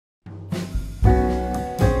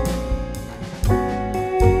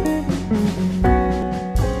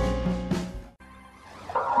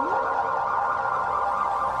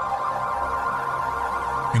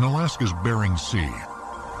Alaska's Bering Sea.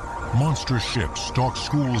 Monstrous ships stalk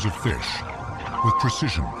schools of fish with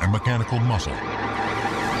precision and mechanical muscle.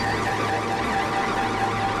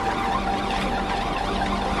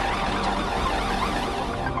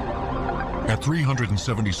 At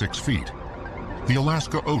 376 feet, the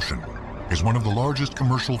Alaska Ocean is one of the largest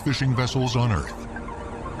commercial fishing vessels on Earth.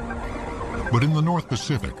 But in the North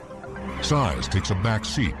Pacific, size takes a back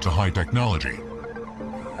seat to high technology.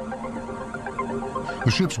 The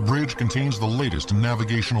ship's bridge contains the latest in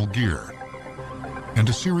navigational gear and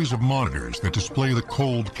a series of monitors that display the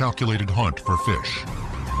cold, calculated hunt for fish.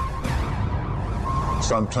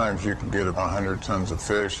 Sometimes you can get 100 tons of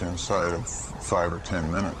fish inside of 5 or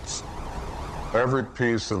 10 minutes. Every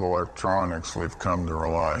piece of electronics we've come to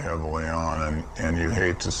rely heavily on, and you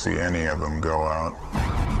hate to see any of them go out.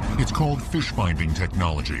 It's called fish finding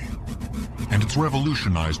technology, and it's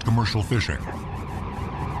revolutionized commercial fishing.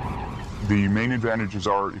 The main advantages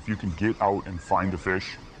are if you can get out and find a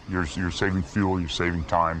fish, you're saving fuel, you're saving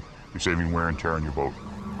time, you're saving wear and tear on your boat.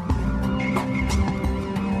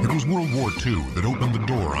 It was World War II that opened the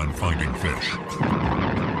door on finding fish.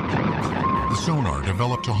 The sonar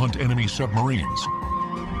developed to hunt enemy submarines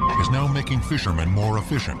is now making fishermen more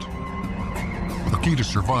efficient, a key to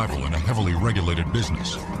survival in a heavily regulated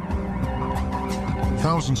business.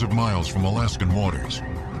 Thousands of miles from Alaskan waters,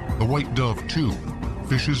 the White Dove 2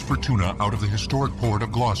 fishes for tuna out of the historic port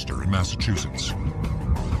of Gloucester in Massachusetts.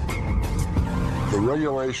 The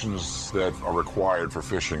regulations that are required for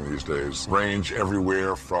fishing these days range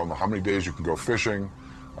everywhere from how many days you can go fishing,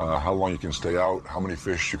 how long you can stay out, how many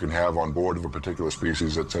fish you can have on board of a particular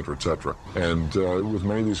species, et cetera, et cetera. And with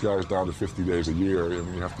many of these guys down to 50 days a year, I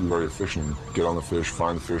mean, you have to be very efficient. Get on the fish,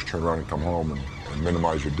 find the fish, turn around and come home, and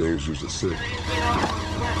minimize your days used at sea.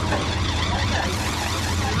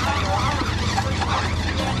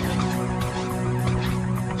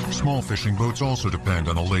 Small fishing boats also depend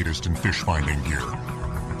on the latest in fish-finding gear.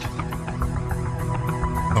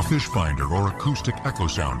 A fish finder or acoustic echo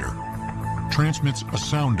sounder transmits a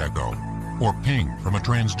sound echo or ping from a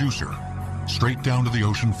transducer straight down to the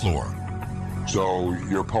ocean floor. So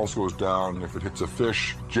your pulse goes down. If it hits a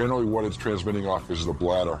fish, generally what it's transmitting off is the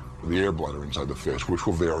bladder, the air bladder inside the fish, which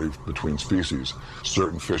will vary between species.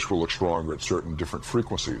 Certain fish will look stronger at certain different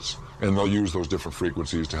frequencies, and they'll use those different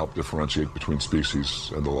frequencies to help differentiate between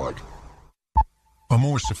species and the like. A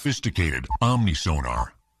more sophisticated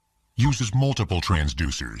omnisonar uses multiple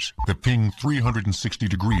transducers that ping 360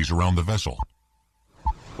 degrees around the vessel.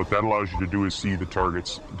 What that allows you to do is see the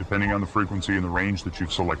targets, depending on the frequency and the range that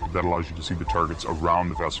you've selected, that allows you to see the targets around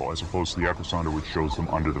the vessel, as opposed to the echo sounder, which shows them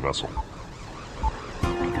under the vessel.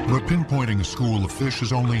 But pinpointing a school of fish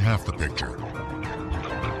is only half the picture.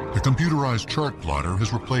 The computerized chart plotter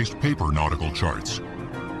has replaced paper nautical charts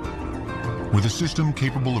with a system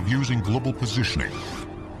capable of using global positioning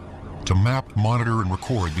to map, monitor, and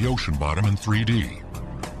record the ocean bottom in 3D.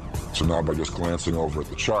 So now by just glancing over at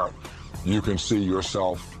the chart, you can see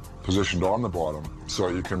yourself positioned on the bottom, so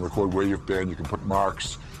you can record where you've been, you can put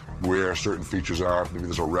marks where certain features are. Maybe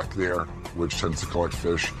there's a wreck there, which tends to collect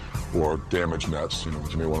fish, or damaged nets,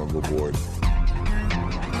 that you may want to avoid.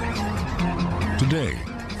 Today,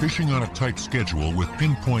 fishing on a tight schedule with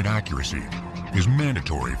pinpoint accuracy is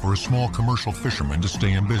mandatory for a small commercial fisherman to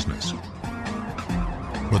stay in business.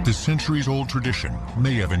 But this centuries-old tradition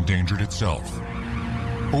may have endangered itself.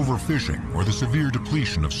 Overfishing or the severe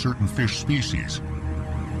depletion of certain fish species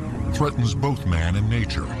threatens both man and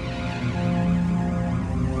nature.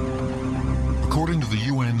 According to the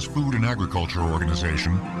UN's Food and Agriculture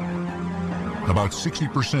Organization, about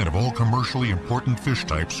 60% of all commercially important fish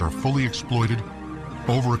types are fully exploited,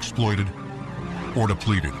 overexploited, or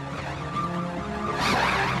depleted.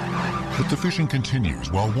 But the fishing continues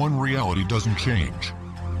while one reality doesn't change.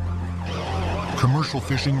 Commercial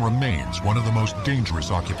fishing remains one of the most dangerous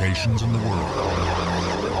occupations in the world.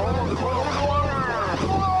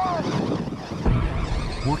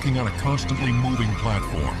 Working on a constantly moving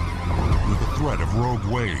platform with the threat of rogue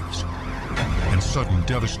waves and sudden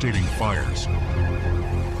devastating fires,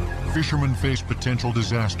 fishermen face potential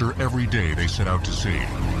disaster every day they set out to sea.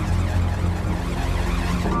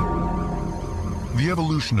 The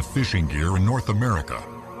evolution of fishing gear in North America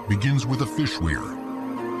begins with a fish weir.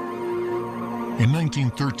 In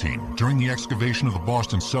 1913, during the excavation of the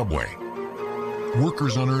Boston subway,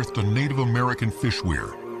 workers unearthed a Native American fish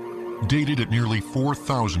weir, dated at nearly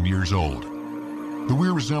 4,000 years old. The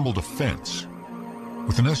weir resembled a fence,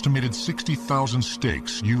 with an estimated 60,000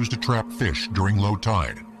 stakes used to trap fish during low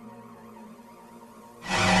tide.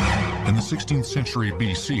 In the 16th century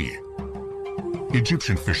BC,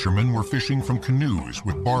 Egyptian fishermen were fishing from canoes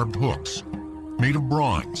with barbed hooks, made of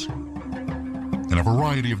bronze, and a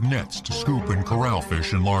variety of nets to scoop and corral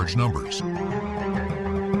fish in large numbers.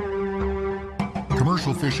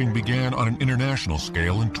 Commercial fishing began on an international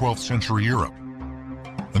scale in 12th century Europe,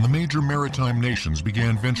 and the major maritime nations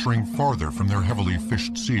began venturing farther from their heavily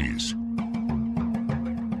fished seas. In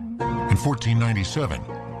 1497,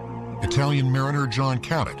 Italian mariner John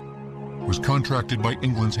Cabot was contracted by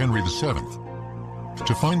England's Henry VII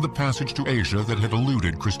to find the passage to Asia that had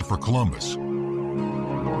eluded Christopher Columbus.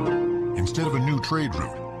 Instead of a new trade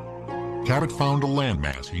route, Cabot found a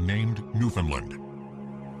landmass he named Newfoundland.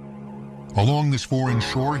 Along this foreign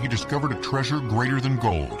shore, he discovered a treasure greater than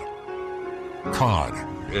gold: cod.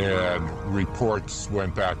 And reports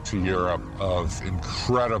went back to Europe of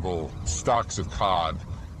incredible stocks of cod.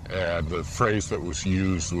 And the phrase that was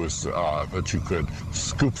used was that you could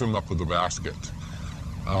scoop them up with a basket.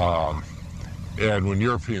 And when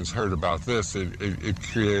Europeans heard about this, it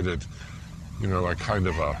created, you know, a kind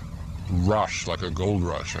of a rush, like a gold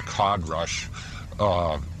rush, a cod rush,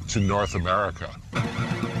 to North America.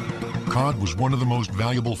 Cod was one of the most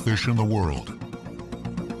valuable fish in the world.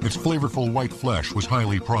 Its flavorful white flesh was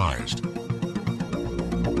highly prized.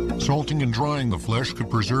 Salting and drying the flesh could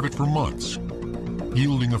preserve it for months,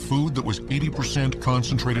 yielding a food that was 80%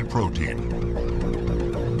 concentrated protein.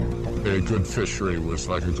 A good fishery was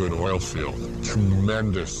like a good oil field.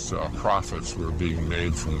 Tremendous profits were being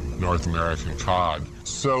made from North American cod.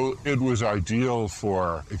 So it was ideal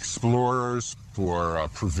for explorers, for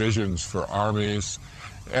provisions for armies,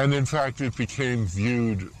 and in fact it became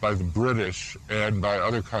viewed by the British and by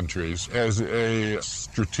other countries as a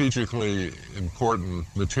strategically important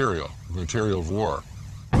material of war.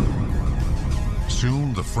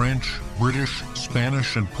 Soon the French, British,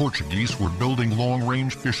 Spanish, and Portuguese were building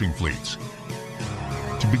long-range fishing fleets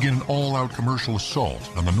to begin an all-out commercial assault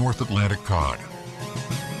on the North Atlantic cod.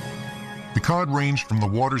 The cod ranged from the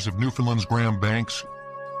waters of Newfoundland's Grand Banks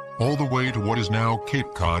all the way to what is now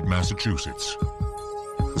Cape Cod, Massachusetts.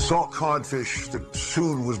 The salt codfish that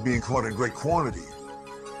soon was being caught in great quantity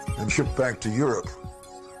and shipped back to Europe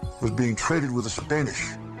was being traded with the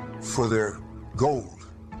Spanish for their gold,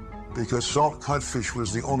 because salt codfish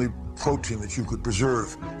was the only protein that you could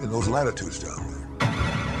preserve in those latitudes down there.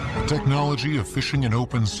 The technology of fishing in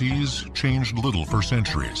open seas changed little for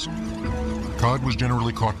centuries. Cod was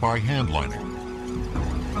generally caught by hand lining,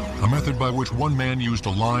 a method by which one man used a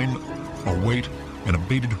line, a weight, and a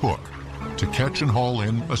baited hook to catch and haul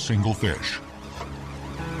in a single fish.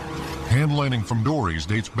 Hand lining from dories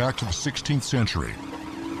dates back to the 16th century.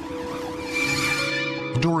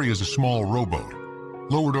 A dory is a small rowboat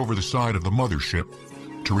lowered over the side of the mothership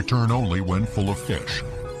to return only when full of fish.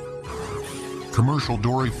 Commercial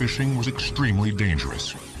dory fishing was extremely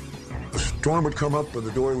dangerous. A storm would come up and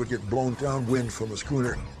the dory would get blown downwind from the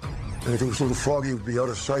schooner. And if it was a little foggy, it would be out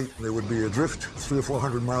of sight. There would be adrift 300 or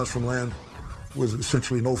 400 miles from land with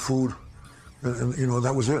essentially no food. And you know,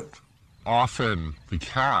 that was it. Often the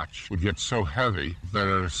catch would get so heavy that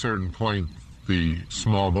at a certain point the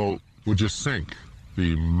small boat would just sink.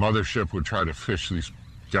 The mothership would try to fish these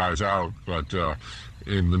guys out, but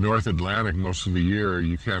in the North Atlantic most of the year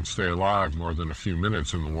you can't stay alive more than a few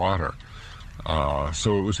minutes in the water.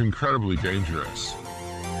 So it was incredibly dangerous.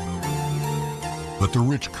 But the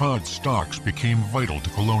rich cod stocks became vital to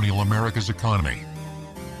colonial America's economy.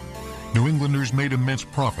 New Englanders made immense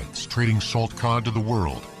profits trading salt cod to the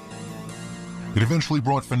world. It eventually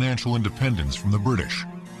brought financial independence from the British,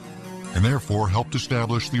 and therefore helped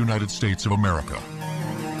establish the United States of America.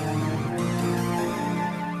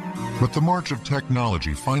 But the march of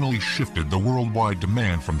technology finally shifted the worldwide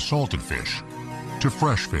demand from salted fish to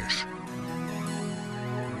fresh fish.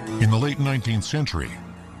 In the late 19th century,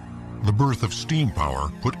 the birth of steam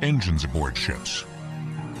power put engines aboard ships.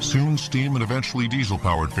 Soon steam and eventually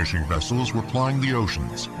diesel-powered fishing vessels were plying the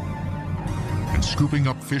oceans and scooping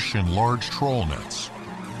up fish in large trawl nets,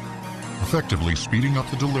 effectively speeding up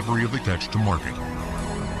the delivery of the catch to market.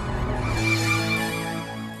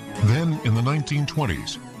 Then, in the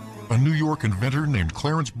 1920s, a New York inventor named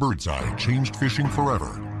Clarence Birdseye changed fishing forever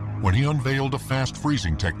when he unveiled a fast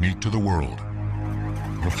freezing technique to the world.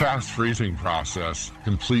 The fast freezing process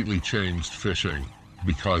completely changed fishing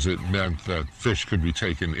because it meant that fish could be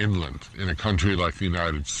taken inland. In a country like the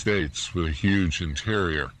United States with a huge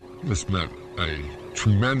interior, this meant a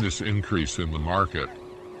tremendous increase in the market.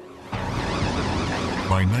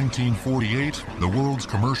 By 1948, the world's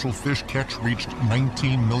commercial fish catch reached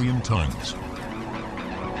 19 million tons.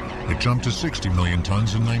 It jumped to 60 million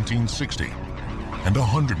tons in 1960 and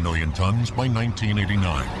 100 million tons by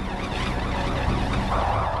 1989.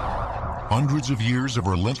 Hundreds of years of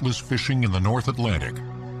relentless fishing in the North Atlantic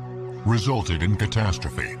resulted in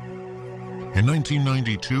catastrophe. In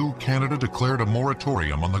 1992, Canada declared a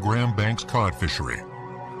moratorium on the Grand Banks cod fishery.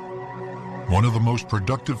 One of the most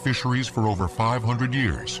productive fisheries for over 500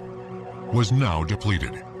 years was now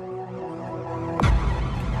depleted.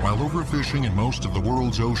 While overfishing in most of the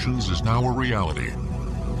world's oceans is now a reality,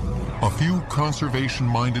 a few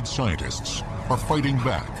conservation-minded scientists are fighting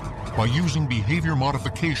back by using behavior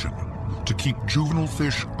modification to keep juvenile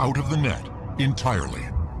fish out of the net entirely.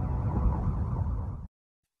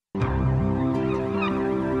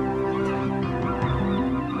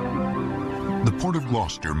 The Port of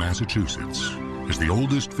Gloucester, Massachusetts, is the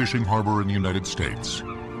oldest fishing harbor in the United States.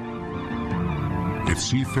 Its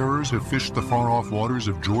seafarers have fished the far-off waters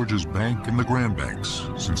of George's Bank and the Grand Banks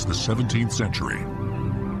since the 17th century.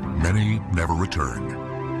 Many never returned.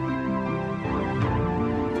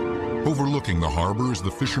 Overlooking the harbor is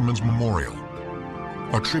the Fisherman's Memorial,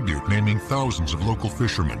 a tribute naming thousands of local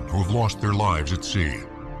fishermen who have lost their lives at sea,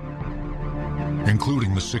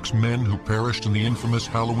 including the 6 men who perished in the infamous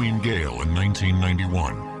Halloween gale in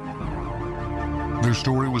 1991. Their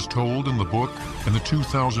story was told in the book and the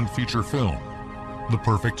 2000 feature film, The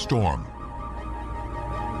Perfect Storm.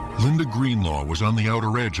 Linda Greenlaw was on the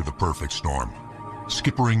outer edge of the perfect storm,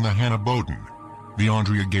 skippering the Hannah Bowden, the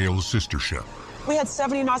Andrea Gale's sister ship. We had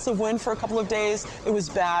 70 knots of wind for a couple of days. It was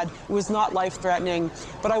bad. It was not life-threatening,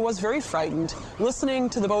 but I was very frightened. Listening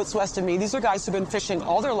to the boats west of me, these are guys who've been fishing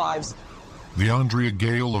all their lives. The Andrea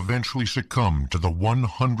Gale eventually succumbed to the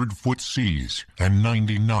 100-foot seas and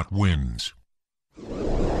 90-knot winds.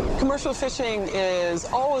 Commercial fishing is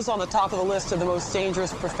always on the top of the list of the most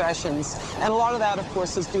dangerous professions, and a lot of that, of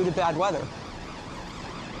course, is due to bad weather.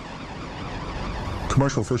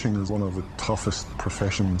 Commercial fishing is one of the toughest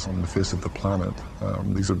professions on the face of the planet.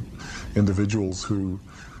 These are individuals who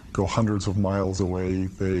go hundreds of miles away.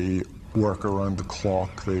 They work around the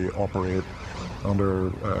clock. They operate under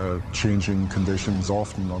changing conditions,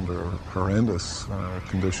 often under horrendous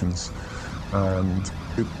conditions. And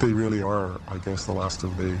they really are, I guess, the last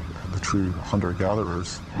of the true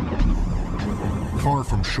hunter-gatherers. Far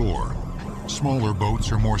from shore, smaller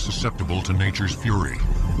boats are more susceptible to nature's fury.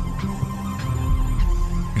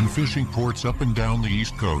 In fishing ports up and down the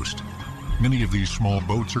East Coast, many of these small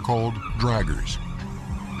boats are called draggers.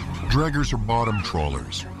 Draggers are bottom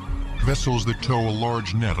trawlers, vessels that tow a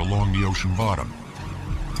large net along the ocean bottom,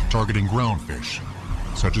 targeting ground fish,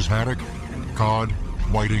 such as haddock, cod,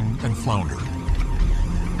 whiting, and flounder.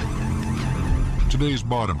 Today's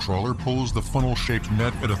bottom trawler pulls the funnel-shaped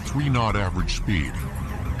net at a 3-knot average speed.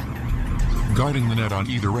 Guiding the net on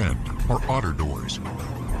either end are otter doors.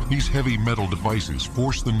 These heavy metal devices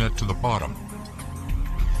force the net to the bottom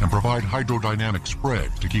and provide hydrodynamic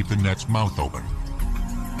spread to keep the net's mouth open.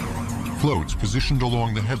 Floats positioned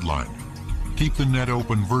along the headline keep the net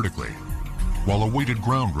open vertically, while a weighted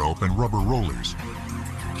ground rope and rubber rollers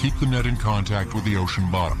keep the net in contact with the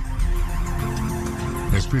ocean bottom.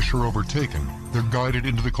 As fish are overtaken, they're guided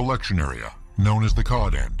into the collection area, known as the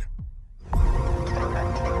cod end.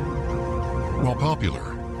 While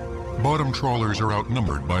popular, bottom trawlers are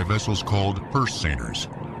outnumbered by vessels called purse seiners.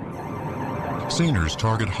 Seiners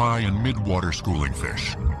target high and mid-water schooling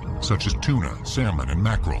fish, such as tuna, salmon, and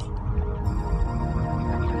mackerel.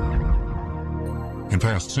 In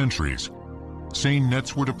past centuries, seine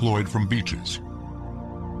nets were deployed from beaches.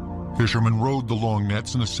 Fishermen rode the long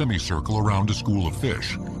nets in a semicircle around a school of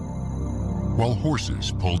fish, while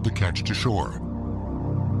horses pulled the catch to shore.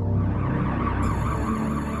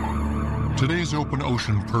 Today's open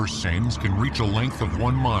ocean purse seines can reach a length of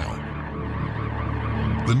 1 mile.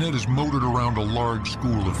 The net is motored around a large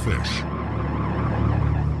school of fish.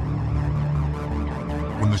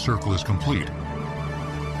 When the circle is complete,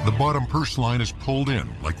 the bottom purse line is pulled in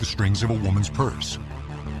like the strings of a woman's purse,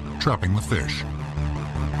 trapping the fish.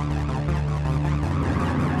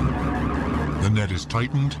 The net is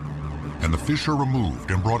tightened, and the fish are removed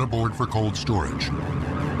and brought aboard for cold storage.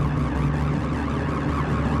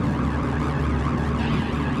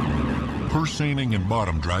 Purse seining and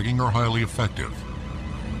bottom dragging are highly effective,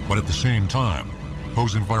 but at the same time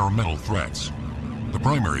pose environmental threats. The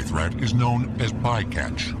primary threat is known as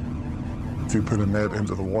bycatch. If you put a net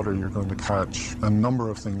into the water, you're going to catch a number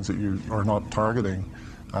of things that you are not targeting,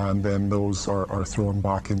 and then those are thrown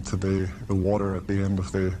back into the water at the end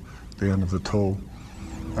of the tow.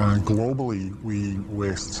 And globally, we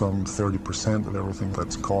waste some 30% of everything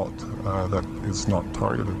that's caught that is not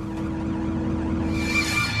targeted.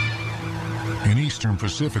 In eastern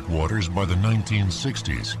Pacific waters by the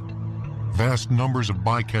 1960s, vast numbers of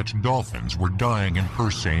bycatch dolphins were dying in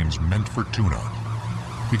purse seines meant for tuna.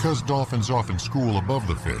 Because dolphins often school above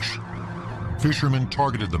the fish, fishermen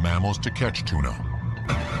targeted the mammals to catch tuna.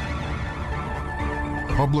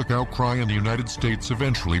 Public outcry in the United States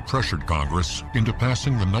eventually pressured Congress into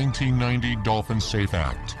passing the 1990 Dolphin Safe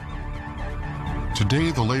Act.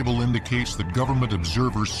 Today, the label indicates that government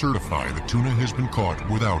observers certify that tuna has been caught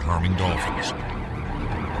without harming dolphins.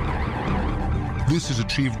 This is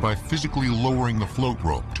achieved by physically lowering the float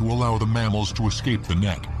rope to allow the mammals to escape the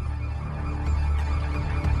net.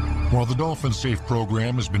 While the Dolphin Safe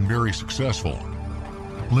program has been very successful,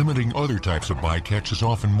 limiting other types of bycatch is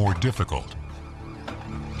often more difficult.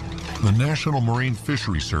 The National Marine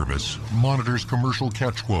Fishery Service monitors commercial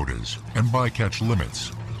catch quotas and bycatch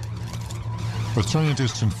limits. But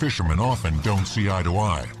scientists and fishermen often don't see eye to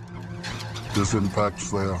eye. This impacts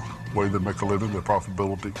their way they make a living, their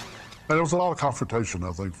profitability. And there was a lot of confrontation,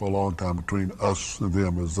 I think, for a long time between us and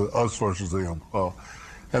them, us versus them.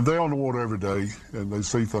 And they're on the water every day, and they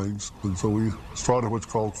see things. And so we started what's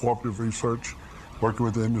called cooperative research, working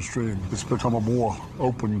with the industry, and it's become a more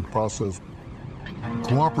open process.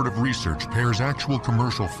 Cooperative research pairs actual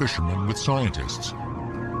commercial fishermen with scientists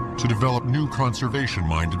to develop new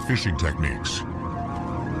conservation-minded fishing techniques.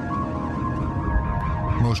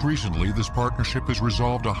 Most recently, this partnership has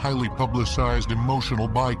resolved a highly publicized emotional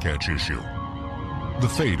bycatch issue, the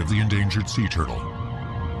fate of the endangered sea turtle.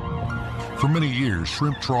 For many years,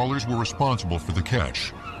 shrimp trawlers were responsible for the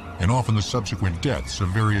catch, and often the subsequent deaths of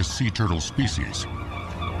various sea turtle species.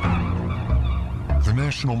 The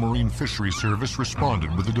National Marine Fishery Service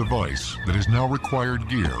responded with a device that is now required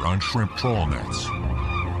gear on shrimp trawl nets.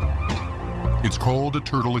 It's called a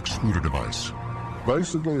turtle excluder device.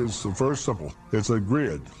 Basically, it's very simple. It's a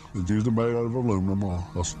grid. It's usually made out of aluminum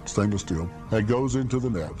or stainless steel. It goes into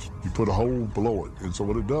the net. You put a hole below it. And so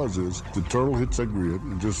what it does is the turtle hits that grid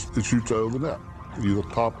and it shoots out of the net, either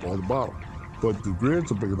top or the bottom. But the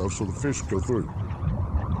grids are big enough so the fish go through.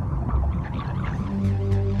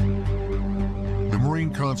 The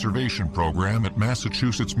Marine Conservation Program at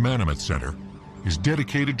Massachusetts Manomet Center is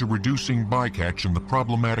dedicated to reducing bycatch in the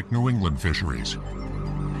problematic New England fisheries.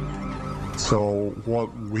 So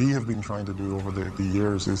what we have been trying to do over the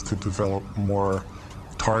years is to develop more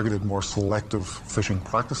targeted, more selective fishing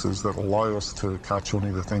practices that allow us to catch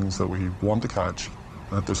only the things that we want to catch,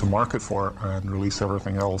 that there's a market for, and release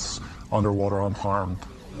everything else underwater unharmed.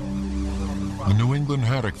 The New England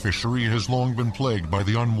haddock fishery has long been plagued by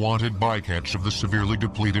the unwanted bycatch of the severely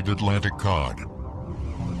depleted Atlantic cod.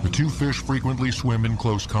 The two fish frequently swim in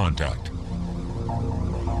close contact.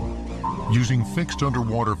 Using fixed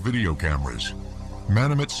underwater video cameras,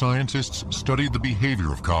 Manomet scientists studied the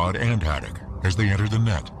behavior of cod and haddock as they enter the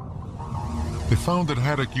net. They found that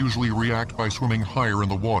haddock usually react by swimming higher in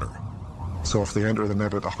the water. So if they enter the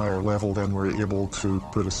net at a higher level, then we're able to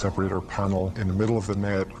put a separator panel in the middle of the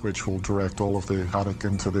net, which will direct all of the haddock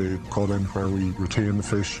into the cod end where we retain the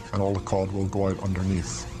fish, and all the cod will go out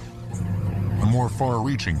underneath. A more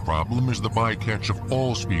far-reaching problem is the bycatch of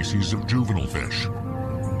all species of juvenile fish.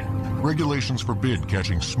 Regulations forbid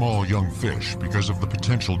catching small young fish because of the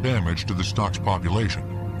potential damage to the stock's population.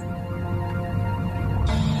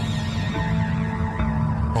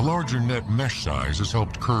 A larger net mesh size has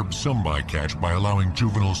helped curb some bycatch by allowing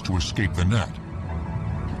juveniles to escape the net.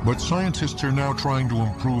 But scientists are now trying to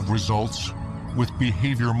improve results with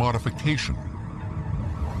behavior modification.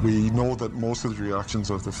 We know that most of the reactions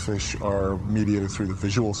of the fish are mediated through the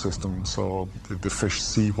visual system, so the fish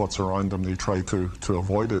see what's around them, they try to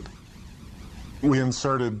avoid it. We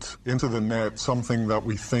inserted into the net something that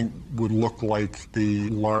we think would look like the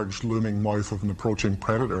large looming mouth of an approaching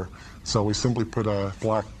predator. So we simply put a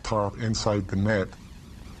black tarp inside the net.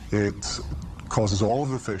 It causes all of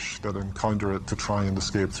the fish that encounter it to try and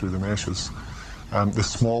escape through the meshes. The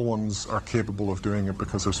small ones are capable of doing it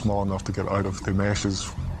because they're small enough to get out of the meshes.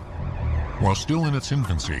 While still in its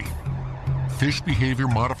infancy, fish behavior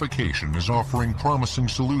modification is offering promising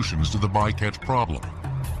solutions to the bycatch problem.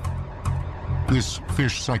 This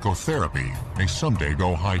fish psychotherapy may someday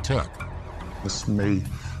go high-tech. This may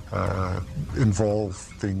involve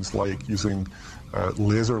things like using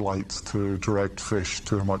laser lights to direct fish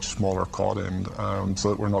to a much smaller cod end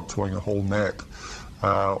so that we're not towing a whole net.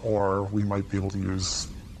 Or we might be able to use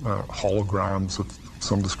holograms of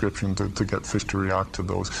some description to get fish to react to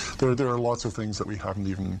those. There are lots of things that we haven't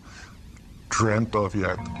even dreamt of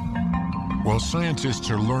yet. While scientists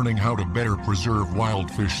are learning how to better preserve wild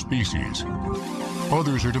fish species,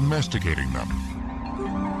 others are domesticating them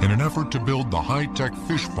in an effort to build the high-tech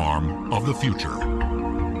fish farm of the future.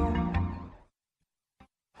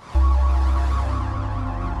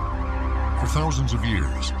 For thousands of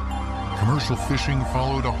years, commercial fishing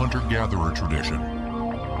followed a hunter-gatherer tradition,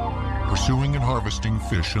 pursuing and harvesting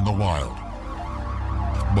fish in the wild.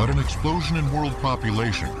 But an explosion in world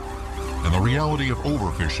population and the reality of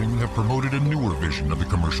overfishing have promoted a newer vision of the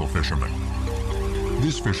commercial fisherman.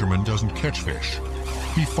 This fisherman doesn't catch fish,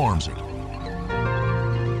 he farms it.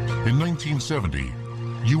 In 1970,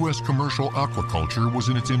 U.S. commercial aquaculture was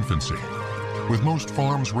in its infancy, with most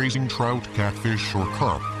farms raising trout, catfish, or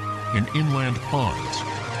carp in inland ponds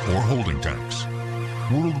or holding tanks.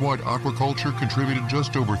 Worldwide aquaculture contributed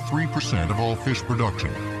just over 3% of all fish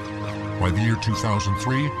production. By the year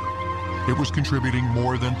 2003, it was contributing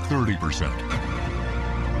more than 30%.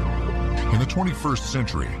 In the 21st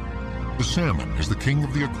century, the salmon is the king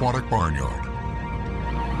of the aquatic barnyard.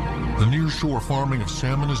 The nearshore farming of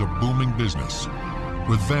salmon is a booming business,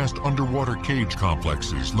 with vast underwater cage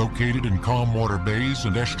complexes located in calm water bays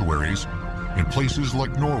and estuaries in places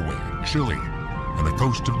like Norway, Chile, and the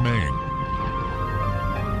coast of Maine.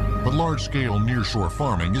 But large-scale nearshore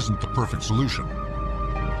farming isn't the perfect solution.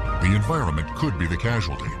 The environment could be the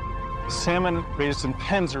casualty. Salmon raised in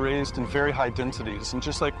pens are raised in very high densities, and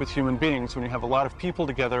just like with human beings, when you have a lot of people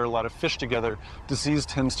together, a lot of fish together, disease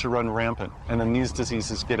tends to run rampant, and then these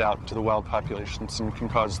diseases get out to the wild populations and can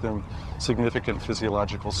cause them significant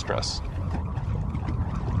physiological stress.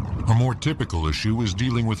 A more typical issue is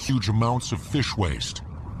dealing with huge amounts of fish waste.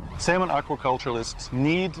 Salmon aquaculturists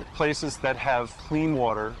need places that have clean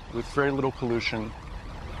water with very little pollution.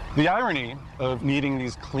 The irony of needing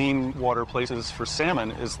these clean water places for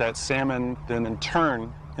salmon is that salmon then in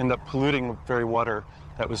turn end up polluting the very water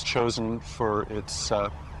that was chosen for its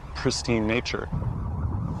pristine nature.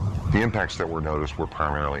 The impacts that were noticed were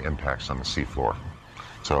primarily impacts on the seafloor.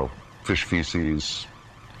 So fish feces,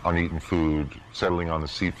 uneaten food, settling on the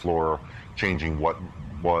seafloor, changing what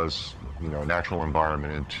was a natural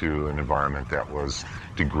environment into an environment that was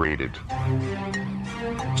degraded.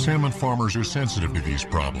 Salmon farmers are sensitive to these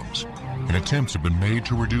problems, and attempts have been made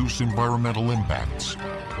to reduce environmental impacts.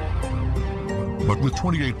 But with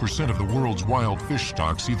 28% of the world's wild fish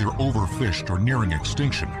stocks either overfished or nearing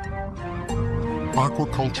extinction,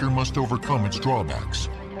 aquaculture must overcome its drawbacks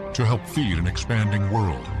to help feed an expanding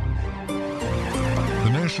world.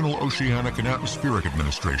 The National Oceanic and Atmospheric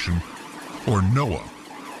Administration, or NOAA,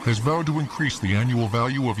 has vowed to increase the annual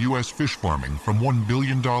value of U.S. fish farming from $1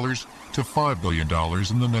 billion to $5 billion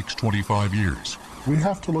in the next 25 years. We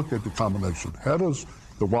have to look at the combination. How does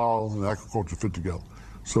the wild and aquaculture fit together?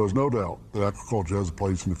 So there's no doubt that aquaculture has a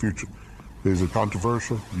place in the future. Is it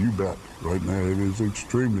controversial? You bet. Right now it is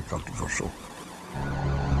extremely controversial.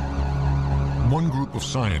 One group of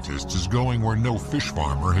scientists is going where no fish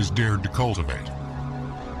farmer has dared to cultivate.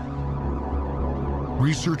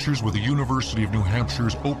 Researchers with the University of New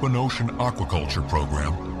Hampshire's Open Ocean Aquaculture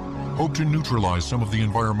program hope to neutralize some of the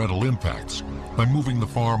environmental impacts by moving the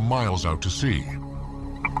farm miles out to sea.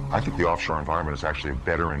 I think the offshore environment is actually a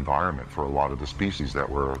better environment for a lot of the species that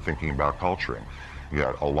we're thinking about culturing. You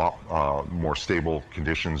got a lot more stable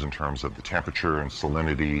conditions in terms of the temperature and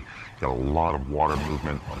salinity. You got a lot of water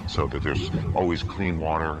movement so that there's always clean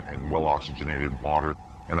water and well oxygenated water.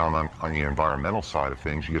 And on the environmental side of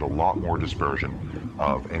things, you get a lot more dispersion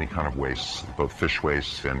of any kind of waste, both fish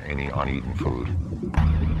waste and any uneaten food.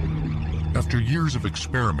 After years of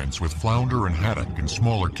experiments with flounder and haddock in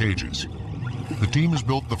smaller cages, the team has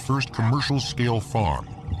built the first commercial-scale farm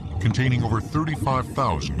containing over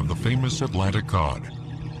 35,000 of the famous Atlantic cod.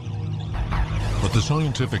 But the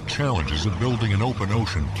scientific challenges of building an open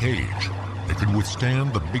ocean cage that could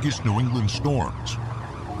withstand the biggest New England storms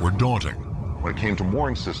were daunting. When it came to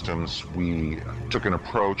mooring systems, we took an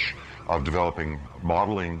approach of developing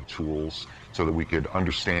modeling tools so that we could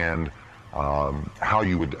understand how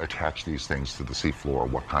you would attach these things to the seafloor,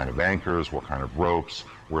 what kind of anchors, what kind of ropes,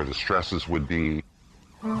 where the stresses would be.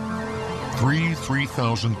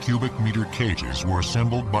 3,000 cubic meter cages were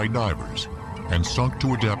assembled by divers and sunk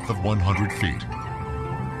to a depth of 100 feet.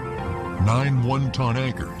 9 one-ton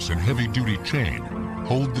anchors and heavy-duty chain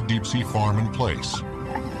hold the deep-sea farm in place.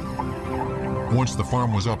 Once the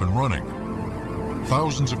farm was up and running,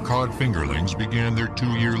 thousands of cod fingerlings began their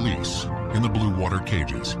 2-year lease in the blue water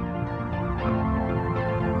cages.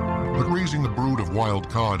 But raising the brood of wild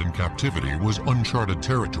cod in captivity was uncharted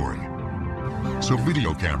territory, so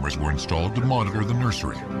video cameras were installed to monitor the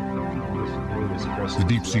nursery. The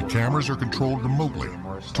deep-sea cameras are controlled remotely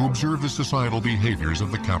to observe the societal behaviors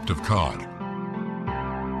of the captive cod.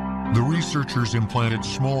 The researchers implanted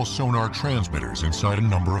small sonar transmitters inside a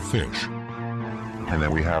number of fish. And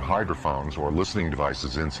then we have hydrophones or listening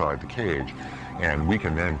devices inside the cage, and we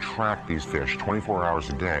can then track these fish 24 hours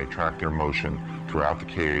a day, track their motion throughout the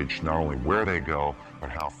cage, not only where they go, but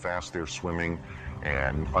how fast they're swimming,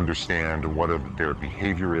 and understand what their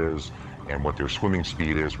behavior is, and what their swimming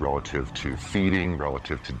speed is relative to feeding,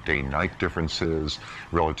 relative to day-night differences,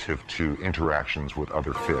 relative to interactions with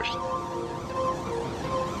other fish.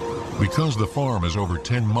 Because the farm is over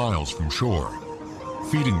 10 miles from shore,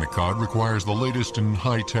 feeding the cod requires the latest in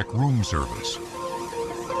high-tech room service.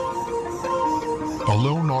 A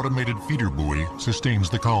lone automated feeder buoy sustains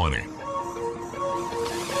the colony.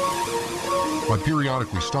 By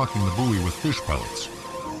periodically stocking the buoy with fish pellets,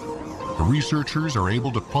 the researchers are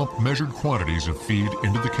able to pump measured quantities of feed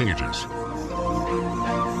into the cages.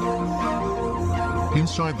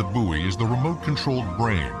 Inside the buoy is the remote-controlled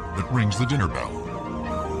brain that rings the dinner bell.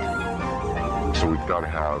 So we've got to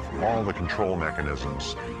have all the control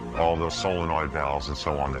mechanisms, all the solenoid valves and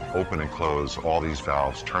so on that open and close all these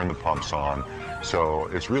valves, turn the pumps on. So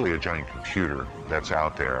it's really a giant computer that's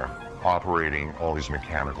out there operating all these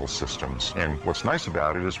mechanical systems. And what's nice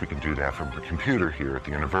about it is we can do that from a computer here at the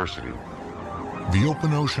university. The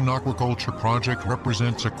Open Ocean Aquaculture Project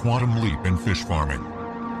represents a quantum leap in fish farming.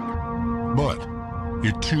 But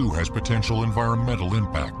it too has potential environmental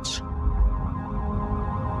impacts.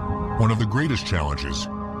 One of the greatest challenges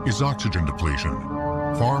is oxygen depletion.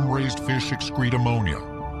 Farm-raised fish excrete ammonia,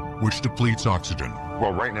 which depletes oxygen.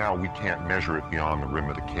 Well, right now we can't measure it beyond the rim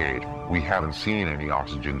of the cage. We haven't seen any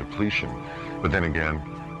oxygen depletion. But then again,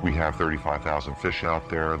 we have 35,000 fish out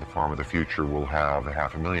there. The farm of the future will have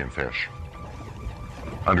 500,000 fish.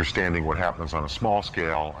 Understanding what happens on a small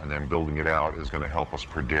scale and then building it out is going to help us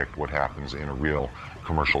predict what happens in a real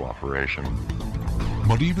commercial operation.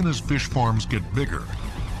 But even as fish farms get bigger,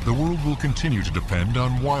 the world will continue to depend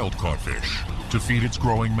on wild-caught fish to feed its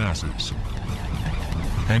growing masses.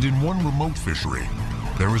 And in one remote fishery,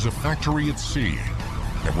 there is a factory at sea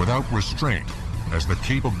that without restraint has the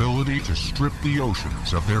capability to strip the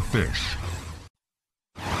oceans of their fish.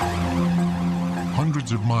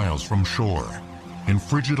 Hundreds of miles from shore, in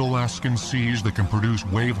frigid Alaskan seas that can produce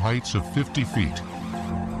wave heights of 50 feet,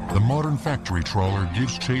 the modern factory trawler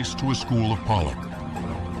gives chase to a school of pollock.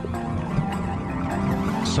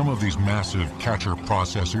 Some of these massive catcher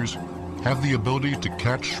processors have the ability to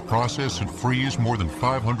catch, process, and freeze more than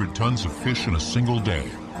 500 tons of fish in a single day.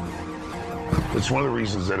 It's one of the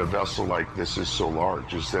reasons that a vessel like this is so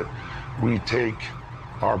large, is that we take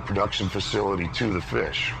our production facility to the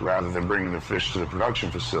fish rather than bringing the fish to the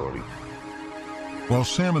production facility. While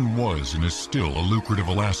salmon was and is still a lucrative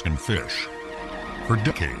Alaskan fish, for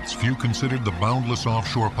decades few considered the boundless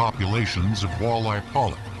offshore populations of walleye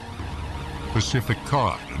pollock, Pacific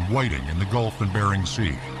cod, and whiting in the Gulf and Bering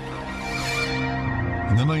Sea.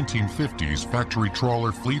 In the 1950s, factory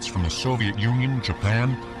trawler fleets from the Soviet Union,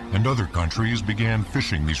 Japan, and other countries began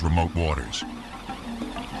fishing these remote waters.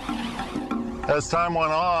 As time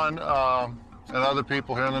went on, and other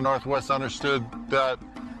people here in the Northwest understood that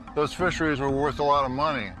those fisheries were worth a lot of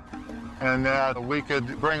money, and that we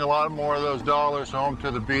could bring a lot more of those dollars home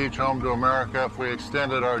to the beach, home to America, if we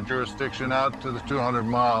extended our jurisdiction out to the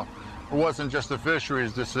 200-mile. It wasn't just the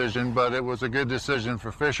fisheries decision, but it was a good decision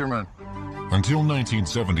for fishermen. Until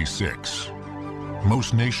 1976,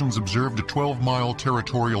 most nations observed a 12-mile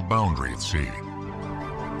territorial boundary at sea.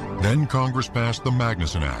 Then Congress passed the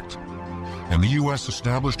Magnuson Act, and the U.S.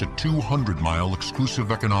 established a 200-mile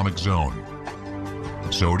exclusive economic zone.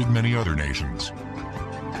 So did many other nations.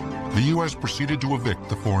 The U.S. proceeded to evict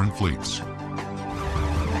the foreign fleets.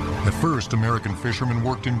 At first, American fishermen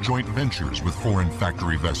worked in joint ventures with foreign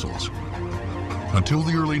factory vessels, until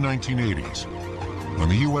the early 1980s, when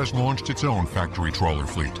the U.S. launched its own factory trawler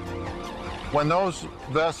fleet. When those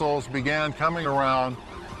vessels began coming around,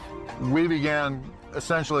 we began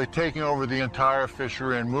essentially taking over the entire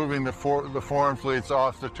fishery and moving the foreign fleets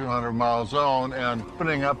off the 200-mile zone and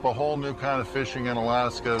putting up a whole new kind of fishing in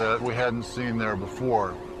Alaska that we hadn't seen there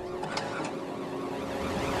before.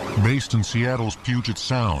 Based in Seattle's Puget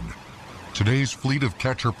Sound, today's fleet of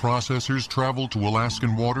catcher processors travel to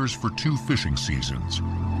Alaskan waters for 2 fishing seasons,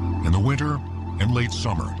 in the winter and late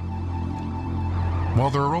summer. While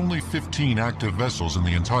there are only 15 active vessels in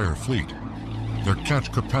the entire fleet, their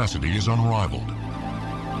catch capacity is unrivaled.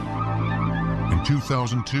 In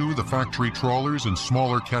 2002, the factory trawlers and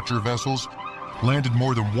smaller catcher vessels landed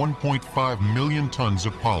more than 1.5 million tons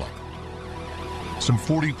of pollock, some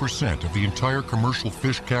 40% of the entire commercial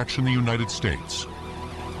fish catch in the United States.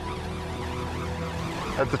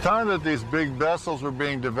 At the time that these big vessels were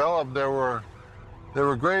being developed, there were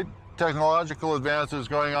great technological advances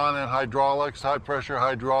going on in hydraulics, high-pressure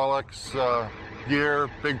hydraulics, gear,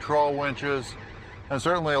 big trawl winches, and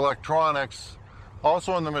certainly electronics.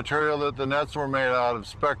 Also in the material that the nets were made out of,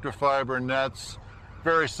 spectrofiber nets,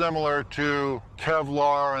 very similar to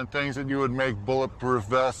Kevlar and things that you would make bulletproof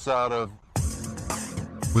vests out of.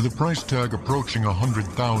 with a price tag approaching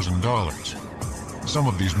 $100,000. Some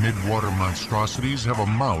of these mid-water monstrosities have a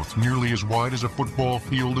mouth nearly as wide as a football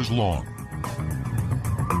field is long.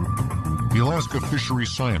 The Alaska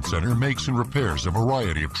Fisheries Science Center makes and repairs a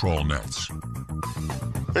variety of trawl nets.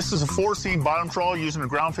 This is a 4-seed bottom trawl used in the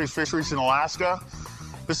groundfish fisheries in Alaska.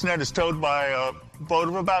 This net is towed by a boat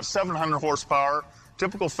of about 700 horsepower.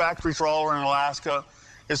 Typical factory trawler in Alaska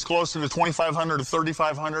is closer to 2,500 to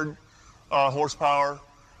 3,500 horsepower.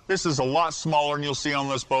 This is a lot smaller than you'll see on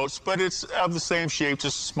those boats, but it's of the same shape,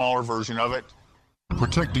 just a smaller version of it.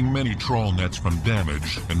 Protecting many trawl nets from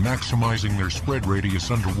damage and maximizing their spread radius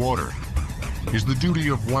underwater is the duty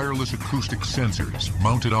of wireless acoustic sensors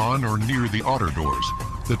mounted on or near the otter doors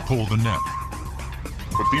that pull the net.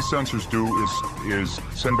 What these sensors do is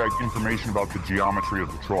send back information about the geometry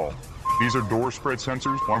of the trawl. These are door spread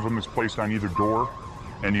sensors. One of them is placed on either door,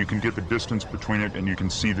 and you can get the distance between it, and you can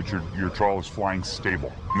see that your trawl is flying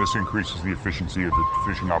stable. And this increases the efficiency of the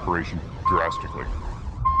fishing operation drastically.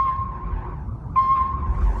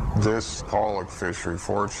 This pollock fishery,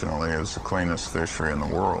 fortunately, is the cleanest fishery in the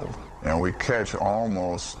world. And we catch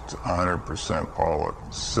almost 100% pollock.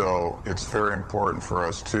 So it's very important for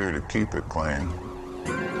us, too, to keep it clean.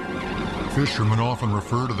 Fishermen often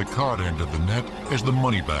refer to the cod end of the net as the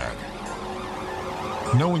money bag.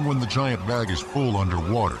 Knowing when the giant bag is full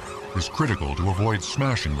underwater is critical to avoid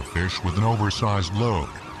smashing the fish with an oversized load.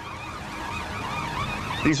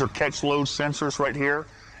 These are catch load sensors right here.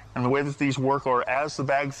 And the way that these work are as the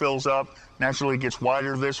bag fills up, naturally it gets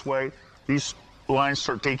wider this way. These lines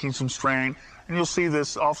start taking some strain, and you'll see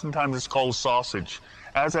this, oftentimes it's called a sausage.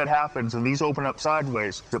 As that happens and these open up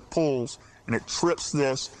sideways, it pulls and it trips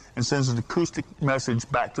this and sends an acoustic message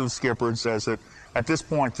back to the skipper and says that at this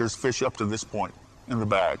point there's fish up to this point in the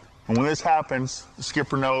bag. And when this happens, the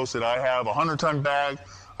skipper knows that I have a 100-ton bag,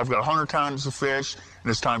 I've got 100 tons of fish,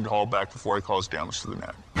 and it's time to haul back before he causes damage to the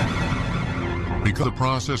net. Because the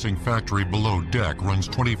processing factory below deck runs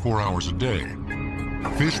 24 hours a day,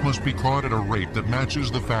 fish must be caught at a rate that matches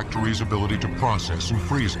the factory's ability to process and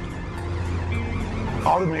freeze it.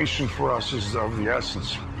 Automation for us is of the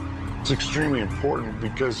essence. It's extremely important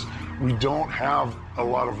because we don't have a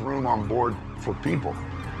lot of room on board for people.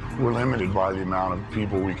 We're limited by the amount of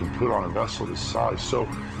people we can put on a vessel this size. So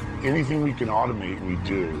anything we can automate, we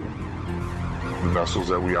do. The vessels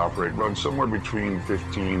that we operate run somewhere between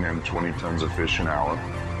 15 and 20 tons of fish an hour,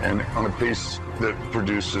 and on a pace that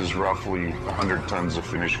produces roughly 100 tons of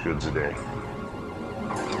finished goods a day.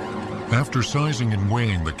 After sizing and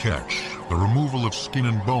weighing the catch, the removal of skin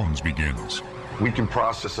and bones begins. We can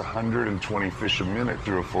process 120 fish a minute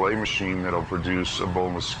through a fillet machine that'll produce a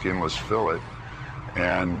boneless, skinless fillet,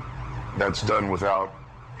 and that's done without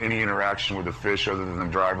any interaction with the fish other than the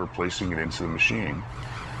driver placing it into the machine.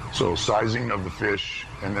 So sizing of the fish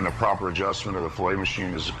and then a proper adjustment of the fillet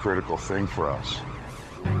machine is a critical thing for us.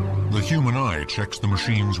 The human eye checks the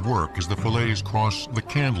machine's work as the fillets cross the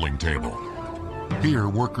candling table. Here,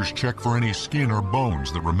 workers check for any skin or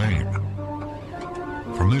bones that remain.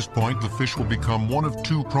 From this point, the fish will become one of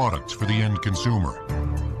two products for the end consumer.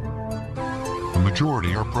 The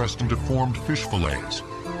majority are pressed into formed fish fillets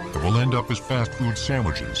that will end up as fast food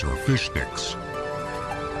sandwiches or fish sticks.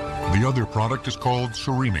 The other product is called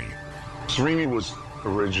surimi. Surimi was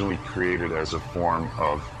originally created as a form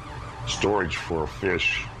of storage for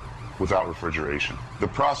fish without refrigeration. The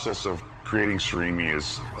process of creating surimi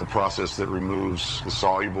is a process that removes the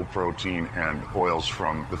soluble protein and oils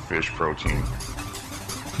from the fish protein.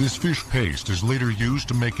 This fish paste is later used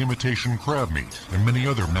to make imitation crab meat and many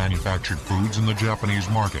other manufactured foods in the Japanese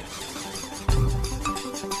market.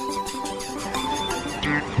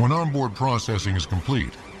 When onboard processing is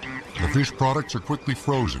complete, the fish products are quickly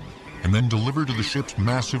frozen and then delivered to the ship's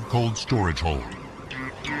massive cold storage hold.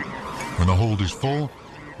 When the hold is full,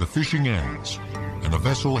 the fishing ends and the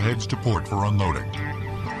vessel heads to port for unloading.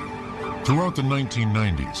 Throughout the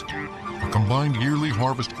 1990s, a combined yearly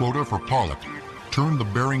harvest quota for pollock turned the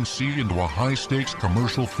Bering Sea into a high-stakes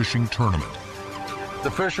commercial fishing tournament.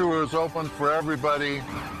 The fishery was open for everybody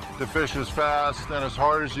to fish as fast and as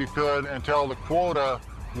hard as you could until the quota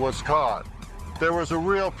was caught. There was a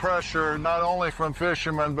real pressure, not only from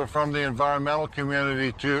fishermen, but from the environmental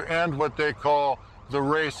community to end what they call the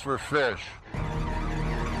race for fish.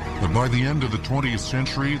 But by the end of the 20th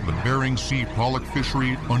century, the Bering Sea pollock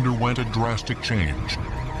fishery underwent a drastic change.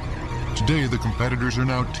 Today, the competitors are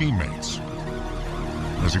now teammates,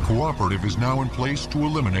 as a cooperative is now in place to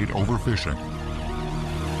eliminate overfishing.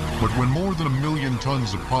 But when more than 1 million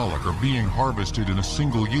tons of pollock are being harvested in a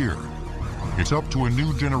single year, it's up to a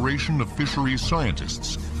new generation of fisheries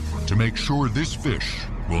scientists to make sure this fish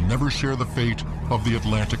will never share the fate of the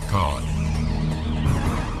Atlantic cod.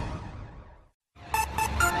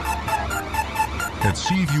 At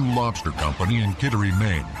Seaview Lobster Company in Kittery,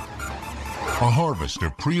 Maine, a harvest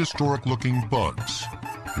of prehistoric-looking bugs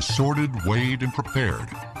is sorted, weighed, and prepared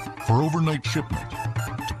for overnight shipment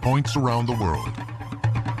to points around the world.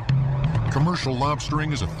 Commercial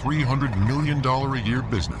lobstering is a $300 million a year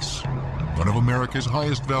business, one of America's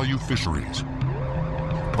highest value fisheries.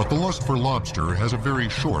 But the lust for lobster has a very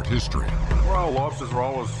short history. Well, lobsters are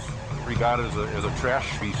always regarded as a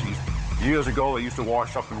trash species. Years ago, they used to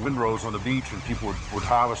wash up in windrows on the beach, and people would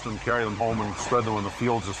harvest them, carry them home, and spread them in the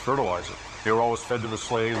fields as fertilizer. They were always fed to the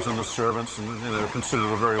slaves and the servants, and they're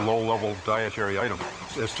considered a very low-level dietary item.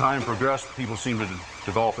 As time progressed, people seemed to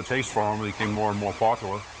develop a taste for them. They became more and more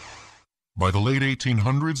popular. By the late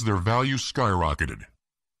 1800s, their value skyrocketed,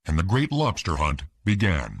 and the great lobster hunt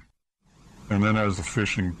began. And then as the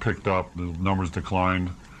fishing picked up, the numbers declined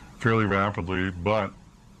fairly rapidly, but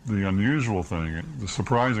the unusual thing, the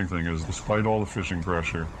surprising thing is, despite all the fishing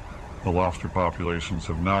pressure, the lobster populations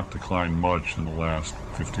have not declined much in the last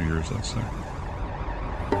 50 years, let's say.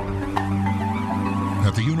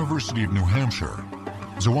 At the University of New Hampshire,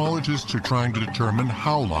 zoologists are trying to determine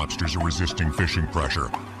how lobsters are resisting fishing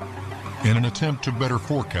pressure in an attempt to better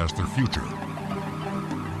forecast their future.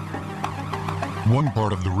 One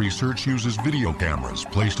part of the research uses video cameras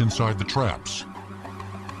placed inside the traps.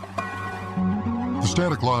 The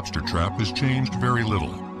static lobster trap has changed very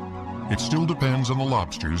little. It still depends on the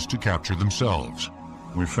lobsters to capture themselves.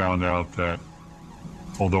 We found out that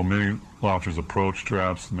although many lobsters approach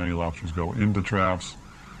traps, many lobsters go into traps,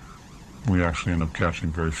 we actually end up catching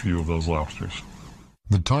very few of those lobsters.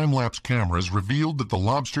 The time-lapse cameras revealed that the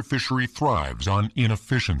lobster fishery thrives on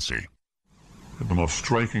inefficiency. The most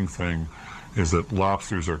striking thing is that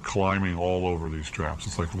lobsters are climbing all over these traps.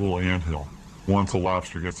 It's like a little anthill. Once a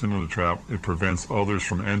lobster gets into the trap, it prevents others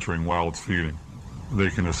from entering while it's feeding. They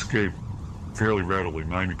can escape fairly readily.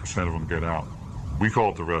 90% of them get out. We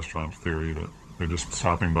call it the restaurant theory, that they're just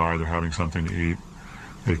stopping by, they're having something to eat.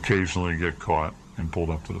 They occasionally get caught and pulled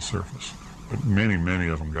up to the surface. But many, many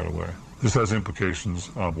of them got away. This has implications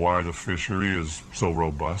of why the fishery is so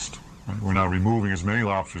robust. Right? We're not removing as many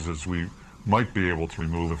lobsters as we might be able to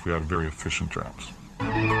remove if we had very efficient traps.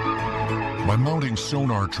 By mounting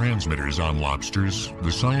sonar transmitters on lobsters,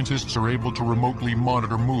 the scientists are able to remotely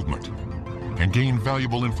monitor movement and gain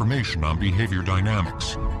valuable information on behavior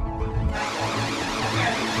dynamics.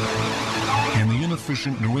 In the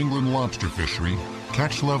inefficient New England lobster fishery,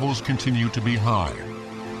 catch levels continue to be high.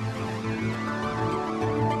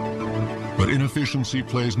 But inefficiency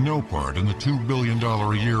plays no part in the $2 billion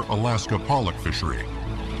a year Alaska pollock fishery.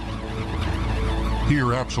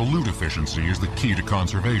 Here, absolute efficiency is the key to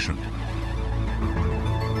conservation.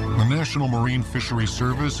 The National Marine Fisheries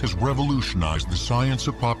Service has revolutionized the science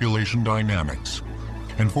of population dynamics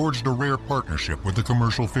and forged a rare partnership with the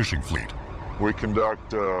commercial fishing fleet. We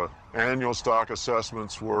conduct annual stock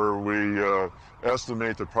assessments where we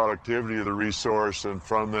estimate the productivity of the resource, and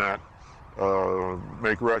from that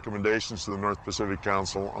make recommendations to the North Pacific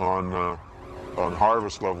Council on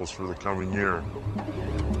harvest levels for the coming year.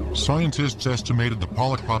 Scientists estimated the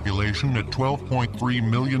pollock population at 12.3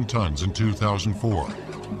 million tons in 2004.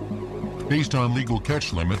 Based on legal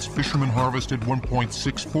catch limits, fishermen harvested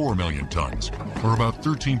 1.64 million tons, or about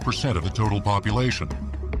 13% of the total population.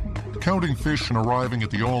 Counting fish and arriving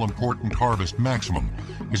at the all-important harvest maximum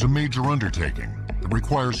is a major undertaking that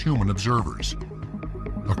requires human observers,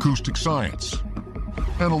 acoustic science,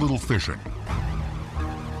 and a little fishing.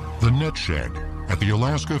 The Net Shed at the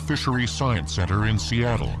Alaska Fisheries Science Center in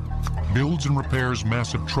Seattle builds and repairs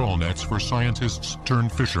massive trawl nets for scientists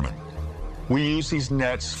turned fishermen. We use these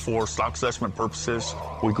nets for stock assessment purposes.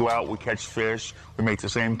 We go out, we catch fish, we make the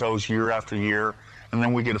same tows year after year, and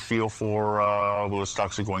then we get a feel for whether the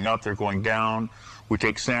stocks are going up, they're going down. We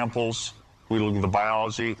take samples, we look at the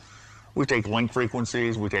biology, we take link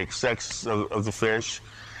frequencies, we take sex of the fish,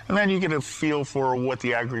 and then you get a feel for what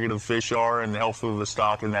the aggregate of fish are and the health of the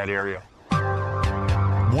stock in that area.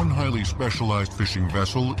 One highly specialized fishing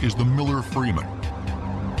vessel is the Miller Freeman,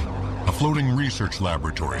 a floating research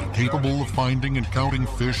laboratory capable of finding and counting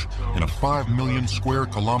fish in a 5 million square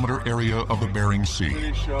kilometer area of the Bering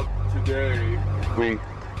Sea. We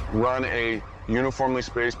run a uniformly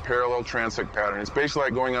spaced parallel transect pattern. It's basically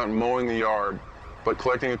like going out and mowing the yard, but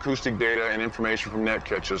collecting acoustic data and information from net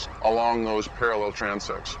catches along those parallel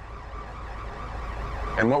transects.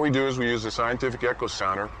 And what we do is we use a scientific echo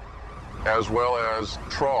sounder as well as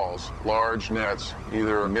trawls, large nets,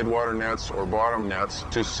 either midwater nets or bottom nets,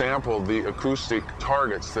 to sample the acoustic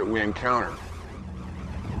targets that we encounter.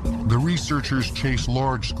 The researchers chase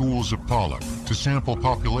large schools of pollock to sample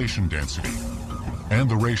population density and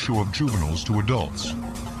the ratio of juveniles to adults.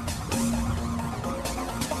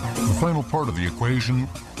 The final part of the equation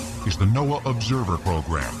is the NOAA Observer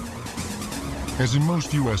Program. As in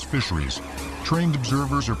most U.S. fisheries, trained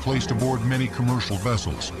observers are placed aboard many commercial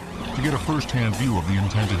vessels to get a first-hand view of the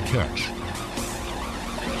intended catch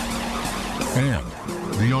and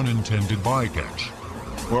the unintended bycatch.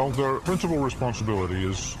 Well, their principal responsibility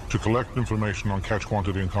is to collect information on catch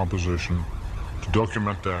quantity and composition, to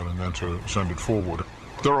document that, and then to send it forward.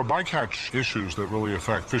 There are bycatch issues that really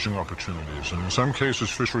affect fishing opportunities, and in some cases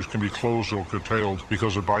fisheries can be closed or curtailed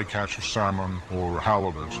because of bycatch of salmon or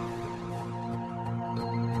halibut.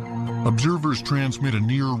 Observers transmit a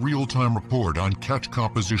near real-time report on catch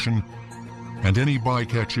composition and any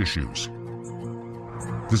bycatch issues.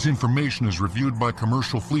 This information is reviewed by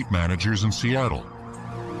commercial fleet managers in Seattle,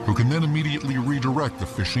 who can then immediately redirect the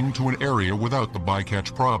fishing to an area without the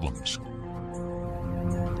bycatch problems.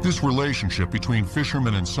 This relationship between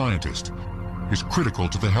fishermen and scientists is critical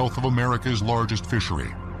to the health of America's largest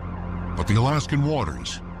fishery. But the Alaskan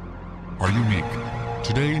waters are unique.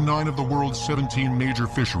 Today, 9 of the world's 17 major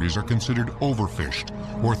fisheries are considered overfished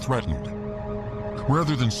or threatened.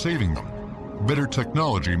 Rather than saving them, better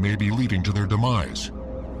technology may be leading to their demise.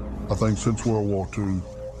 I think since World War II,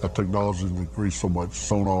 that technology has increased so much.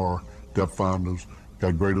 Sonar, depth finders,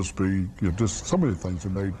 got greater speed, just so many things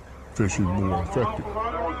that made fishing more effective.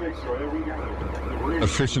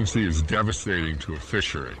 Efficiency is devastating to a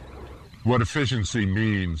fishery. What efficiency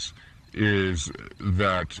means is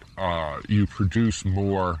that you produce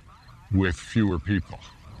more with fewer people.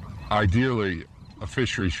 Ideally, a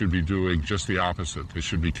fishery should be doing just the opposite. They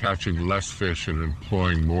should be catching less fish and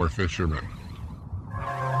employing more fishermen.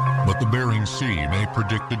 But the Bering Sea may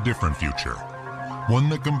predict a different future, one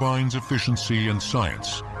that combines efficiency and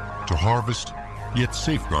science to harvest yet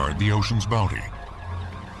safeguard the ocean's bounty.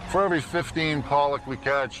 For every 15 pollock we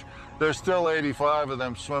catch, there's still 85 of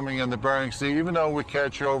them swimming in the Bering Sea, even though we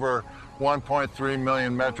catch over 1.3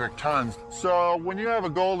 million metric tons. So when you have a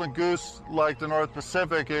golden goose like the North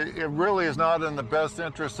Pacific, it really is not in the best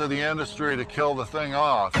interest of the industry to kill the thing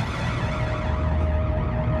off.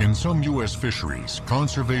 In some U.S. fisheries,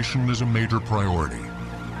 conservation is a major priority.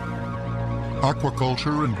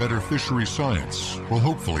 Aquaculture and better fishery science will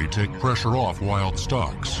hopefully take pressure off wild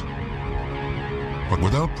stocks. But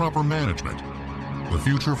without proper management, the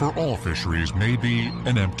future for all fisheries may be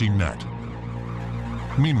an empty net.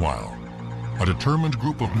 Meanwhile, a determined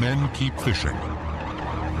group of men keep fishing,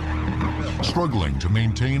 struggling to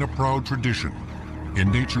maintain a proud tradition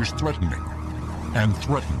in nature's threatening and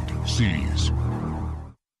threatened seas.